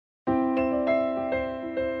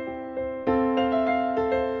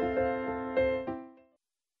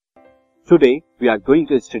Today we are going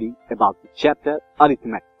to study about the chapter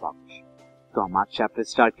arithmetic progression. तो हम आज chapter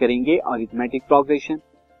start करेंगे arithmetic progression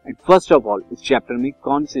and first of all इस chapter में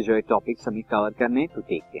कौन से जो है टॉपिक्स हमें कवर करने हैं तो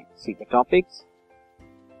देखते हैं. See the topics.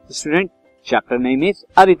 Student, chapter name is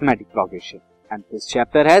arithmetic progression and this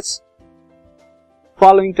chapter has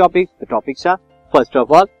following topics. The topics are first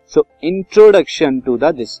of all introduction to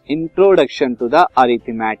the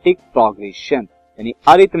arithmetic progression. यानी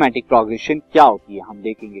अरिथमेटिक प्रोग्रेशन क्या होती है हम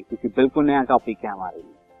देखेंगे क्योंकि बिल्कुल नया टॉपिक है हमारे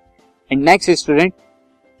लिए. And next student,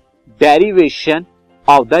 derivation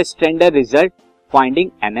of the standard result finding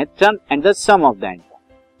nth term and the sum of the nth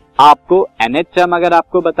term. आपको nth टर्म अगर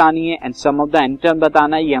आपको बतानी है and some of the nth term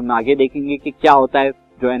बताना है, ये हम आगे देखेंगे कि क्या होता है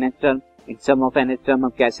जो nth term and some of nth term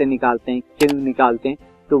हम कैसे निकालते हैं, क्यों निकालते हैं,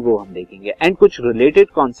 तो वो हम देखेंगे. एंड कुछ रिलेटेड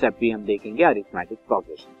कॉन्सेप्ट भी हम देखेंगे अरिथमेटिक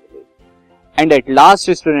प्रोग्रेशन के लिए. एंड एट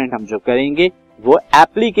लास्ट स्टूडेंट हम जो करेंगे वो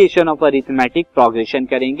एप्लीकेशन ऑफ अरिथमेटिक प्रोग्रेशन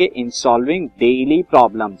करेंगे in solving daily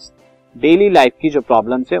problems. Daily life की जो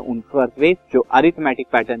प्रॉब्लम्स है उन पर जो अरिथमेटिक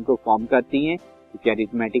पैटर्न को फॉर्म करती हैं, क्योंकि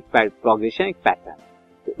अरिथमेटिक प्रोग्रेशन एक पैटर्न,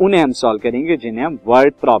 तो उन्हें हम सॉल्व करेंगे जिन्हें हम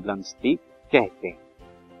वर्ड प्रॉब्लम्स भी कहते हैं.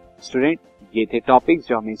 स्टूडेंट, ये थे टॉपिक्स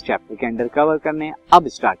जो हमें इस चैप्टर के अंदर कवर करने हैं. अब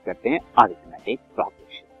स्टार्ट करते हैं arithmetic progression.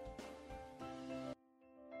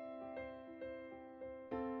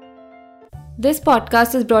 This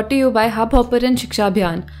podcast is brought to you bye hub hopper and शिक्षा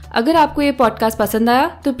अभियान. अगर आपको ये पॉडकास्ट पसंद आया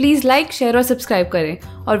तो प्लीज़ लाइक, शेयर और सब्सक्राइब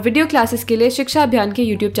करें और वीडियो क्लासेस के लिए शिक्षा अभियान के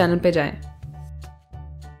यूट्यूब चैनल पर जाएं.